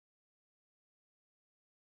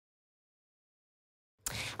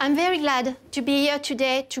I'm very glad to be here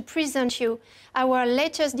today to present you our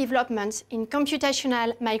latest developments in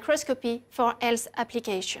computational microscopy for health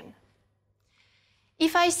application.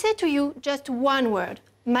 If I say to you just one word,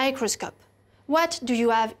 microscope, what do you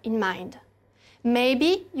have in mind?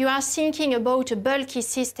 Maybe you are thinking about a bulky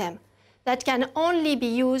system that can only be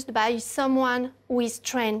used by someone who is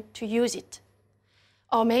trained to use it.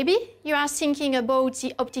 Or maybe you are thinking about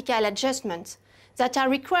the optical adjustments that are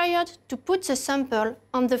required to put the sample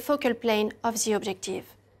on the focal plane of the objective.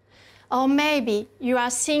 Or maybe you are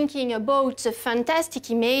thinking about the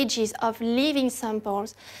fantastic images of living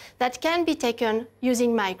samples that can be taken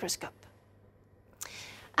using microscope.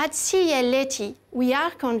 At CEA-Leti, we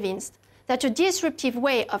are convinced that a disruptive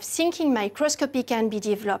way of thinking microscopy can be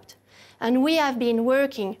developed, and we have been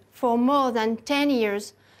working for more than 10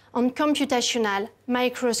 years on computational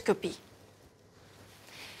microscopy.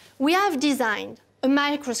 We have designed a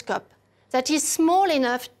microscope that is small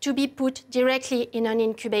enough to be put directly in an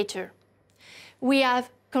incubator. We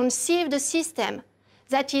have conceived a system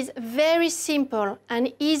that is very simple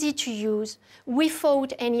and easy to use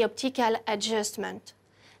without any optical adjustment.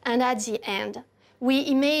 And at the end, we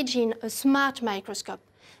imagine a smart microscope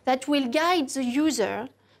that will guide the user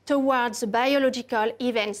towards the biological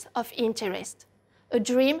events of interest, a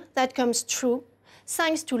dream that comes true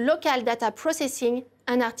thanks to local data processing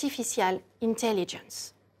and artificial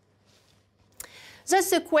intelligence. Thus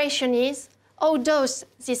the question is, how does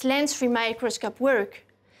this lens-free microscope work?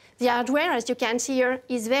 The hardware, as you can see here,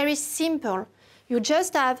 is very simple. You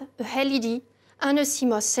just have a LED and a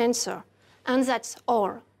CMOS sensor, and that's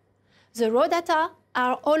all. The raw data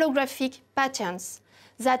are holographic patterns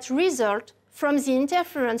that result from the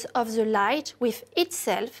interference of the light with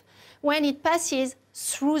itself when it passes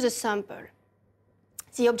through the sample.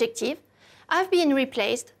 The objective has been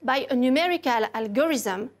replaced by a numerical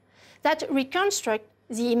algorithm that reconstructs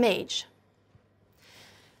the image.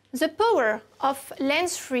 The power of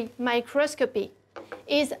lens-free microscopy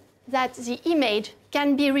is that the image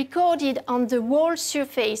can be recorded on the whole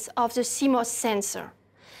surface of the CMOS sensor.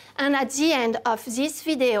 And at the end of this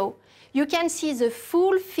video, you can see the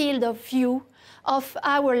full field of view of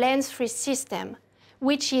our lens-free system,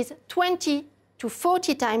 which is 20 to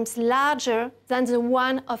 40 times larger than the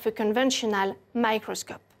one of a conventional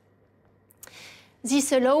microscope.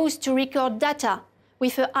 This allows to record data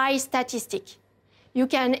with a high statistic. You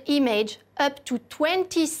can image up to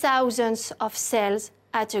 20,000 of cells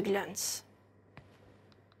at a glance.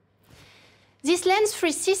 This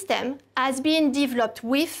lens-free system has been developed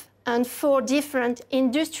with and for different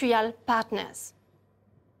industrial partners.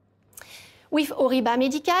 With Oriba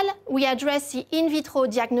Medical, we address the in-vitro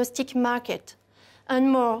diagnostic market, and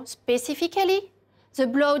more specifically, the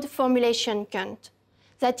blood formulation count.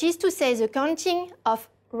 That is to say, the counting of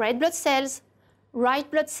red blood cells, white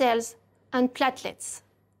blood cells, and platelets.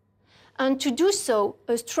 And to do so,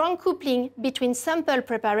 a strong coupling between sample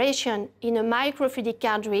preparation in a microfluidic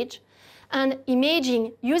cartridge and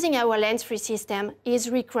imaging using our lens-free system is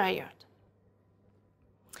required.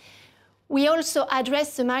 We also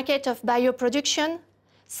address the market of bioproduction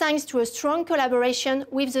thanks to a strong collaboration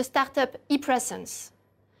with the startup ePresence.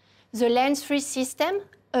 The lens-free system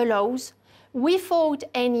allows, without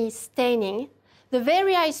any staining, the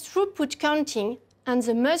very high throughput counting and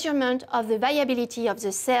the measurement of the viability of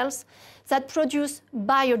the cells that produce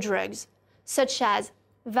biodrugs, such as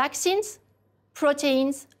vaccines,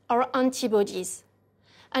 proteins, or antibodies.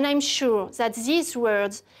 And I'm sure that these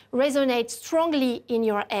words resonate strongly in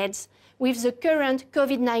your heads with the current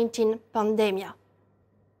COVID-19 pandemic.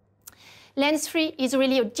 Lens-free is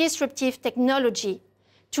really a disruptive technology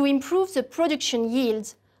to improve the production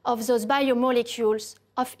yields of those biomolecules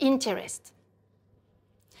of interest.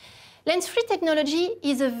 Lens-free technology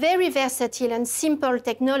is a very versatile and simple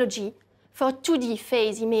technology for 2D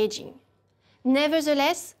phase imaging.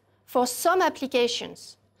 Nevertheless, for some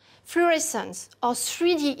applications, fluorescence or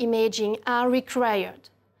 3D imaging are required.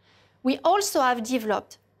 We also have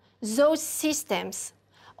developed those systems,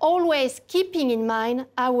 always keeping in mind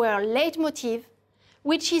our leitmotif,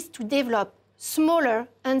 which is to develop smaller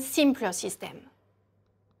and simpler systems.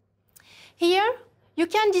 Here, you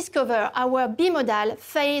can discover our bimodal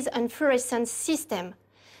phase and fluorescence system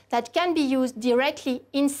that can be used directly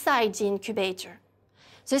inside the incubator.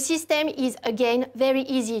 The system is again very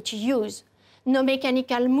easy to use. No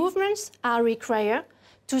mechanical movements are required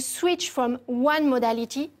to switch from one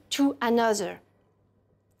modality to another.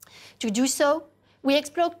 To do so, we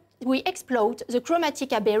exploit the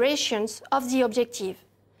chromatic aberrations of the objective.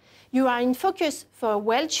 You are in focus for a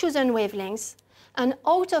well-chosen wavelength and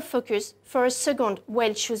out of focus for a second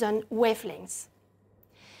well-chosen wavelength.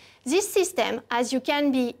 This system, as you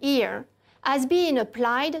can see here, has been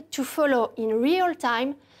applied to follow in real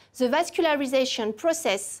time the vascularization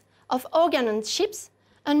process of organ on chips,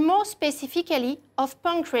 and more specifically of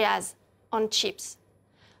pancreas on chips,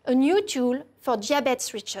 a new tool for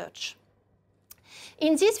diabetes research.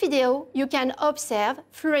 In this video, you can observe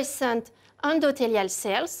fluorescent endothelial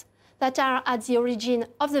cells that are at the origin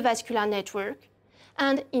of the vascular network,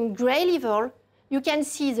 and in gray level, you can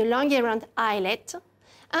see the Langerhans islet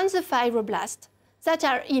and the fibroblasts that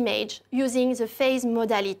are imaged using the phase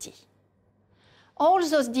modality. All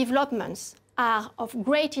those developments are of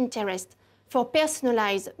great interest for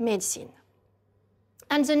personalized medicine.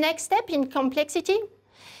 And the next step in complexity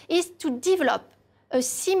is to develop a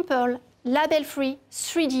simple, label-free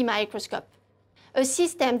 3D microscope, a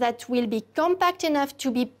system that will be compact enough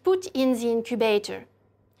to be put in the incubator.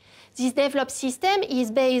 This developed system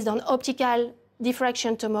is based on optical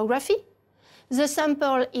diffraction tomography. The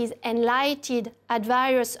sample is enlightened at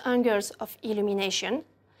various angles of illumination.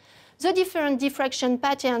 The different diffraction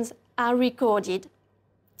patterns are recorded,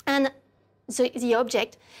 and the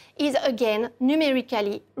object is again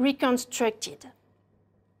numerically reconstructed.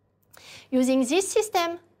 Using this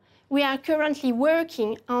system, we are currently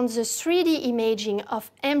working on the 3D imaging of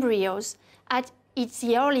embryos at its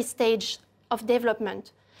early stage of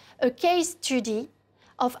development, a case study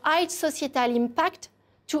of high societal impact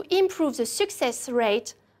to improve the success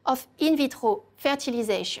rate of in vitro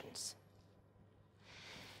fertilizations.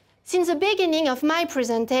 Since the beginning of my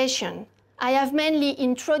presentation, I have mainly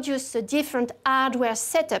introduced the different hardware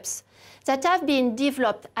setups that have been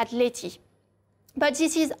developed at Leti. But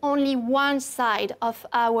this is only one side of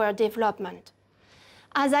our development.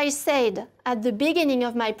 As I said at the beginning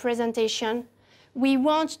of my presentation, we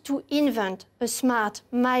want to invent a smart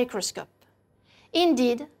microscope.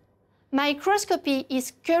 Indeed, microscopy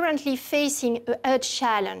is currently facing a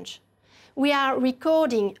challenge. We are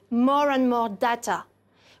recording more and more data.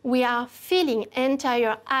 We are filling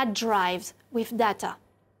entire hard drives with data.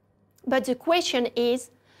 But the question is,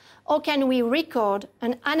 how can we record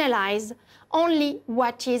and analyze only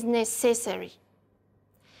what is necessary?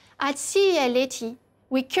 At CEA-Leti,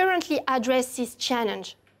 we currently address this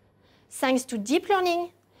challenge. Thanks to deep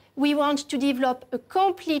learning, we want to develop a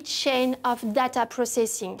complete chain of data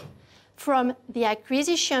processing, from the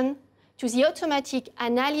acquisition to the automatic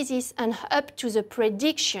analysis and up to the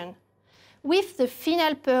prediction, with the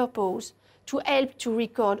final purpose to help to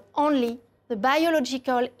record only the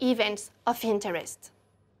biological events of interest.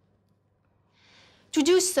 To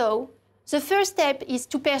do so, the first step is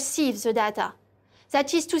to perceive the data.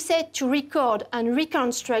 That is to say, to record and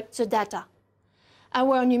reconstruct the data.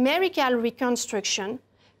 Our numerical reconstruction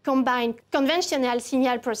combines conventional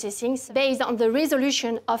signal processing based on the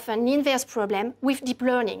resolution of an inverse problem with deep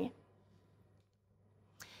learning.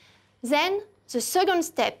 Then, the second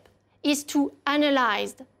step is to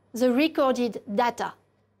analyze the recorded data.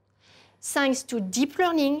 Thanks to deep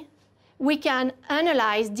learning, we can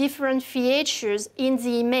analyze different features in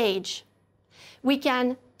the image. We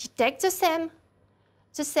can detect the cell,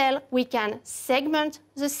 we can segment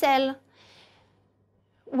the cell,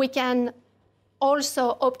 we can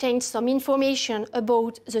also obtain some information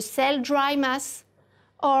about the cell dry mass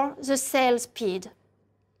or the cell speed.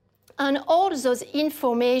 And all those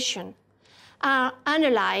information are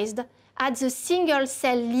analyzed at the single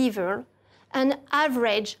cell level and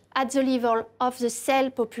averaged at the level of the cell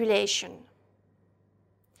population.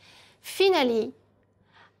 Finally,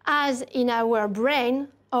 as in our brain,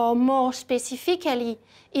 or more specifically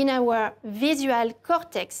in our visual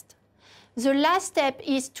cortex, the last step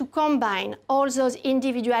is to combine all those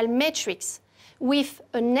individual metrics with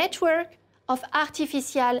a network of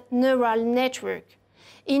artificial neural network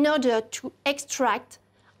in order to extract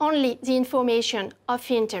only the information of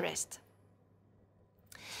interest.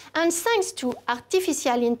 And thanks to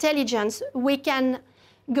artificial intelligence, we can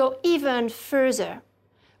go even further.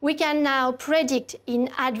 We can now predict in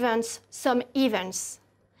advance some events.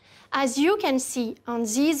 As you can see on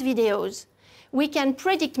these videos, we can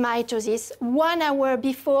predict mitosis 1 hour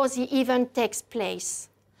before the event takes place.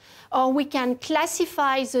 Or we can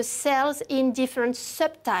classify the cells in different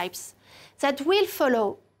subtypes that will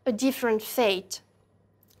follow a different fate.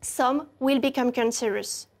 Some will become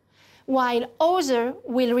cancerous, while others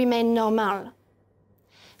will remain normal.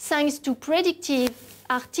 Thanks to predictive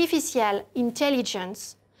artificial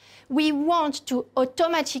intelligence, we want to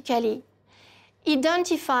automatically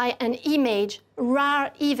identify and image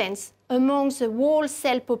rare events among the whole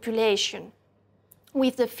cell population,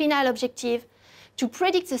 with the final objective to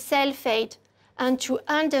predict the cell fate and to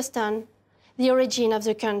understand the origin of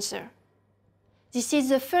the cancer. This is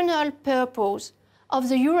the final purpose of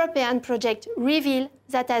the European project REVEAL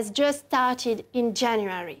that has just started in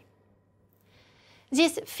January.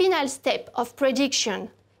 This final step of prediction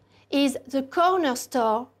is the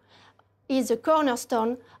cornerstone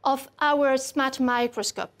of our smart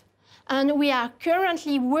microscope, and we are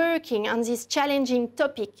currently working on this challenging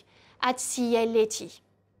topic at CEA-Leti.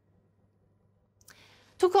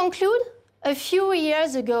 To conclude, a few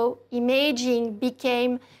years ago, imaging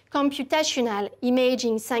became computational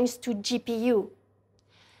imaging thanks to GPU.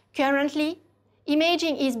 Currently,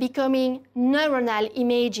 imaging is becoming neuronal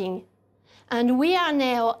imaging, and we are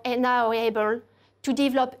now able to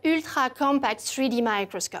develop ultra-compact 3D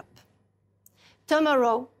microscope.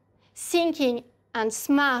 Tomorrow, thinking and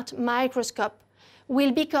smart microscope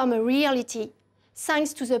will become a reality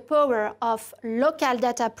thanks to the power of local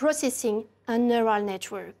data processing and neural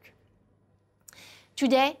network.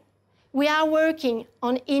 Today, we are working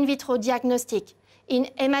on in vitro diagnostic in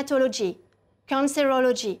hematology,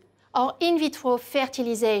 cancerology, or in vitro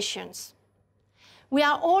fertilizations. We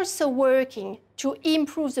are also working to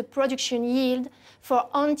improve the production yield for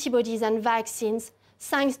antibodies and vaccines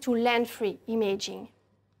thanks to lens-free imaging.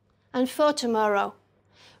 And for tomorrow,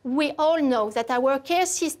 we all know that our care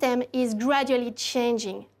system is gradually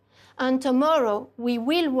changing, and tomorrow we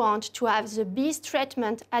will want to have the best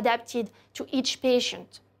treatment adapted to each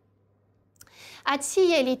patient. At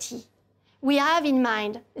CEA-Leti, we have in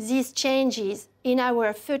mind these changes in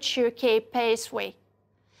our future care pathway,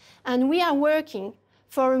 and we are working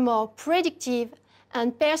for a more predictive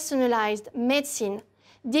and personalized medicine,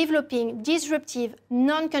 developing disruptive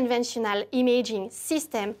non-conventional imaging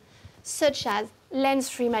systems such as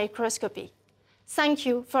lens-free microscopy. Thank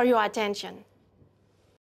you for your attention.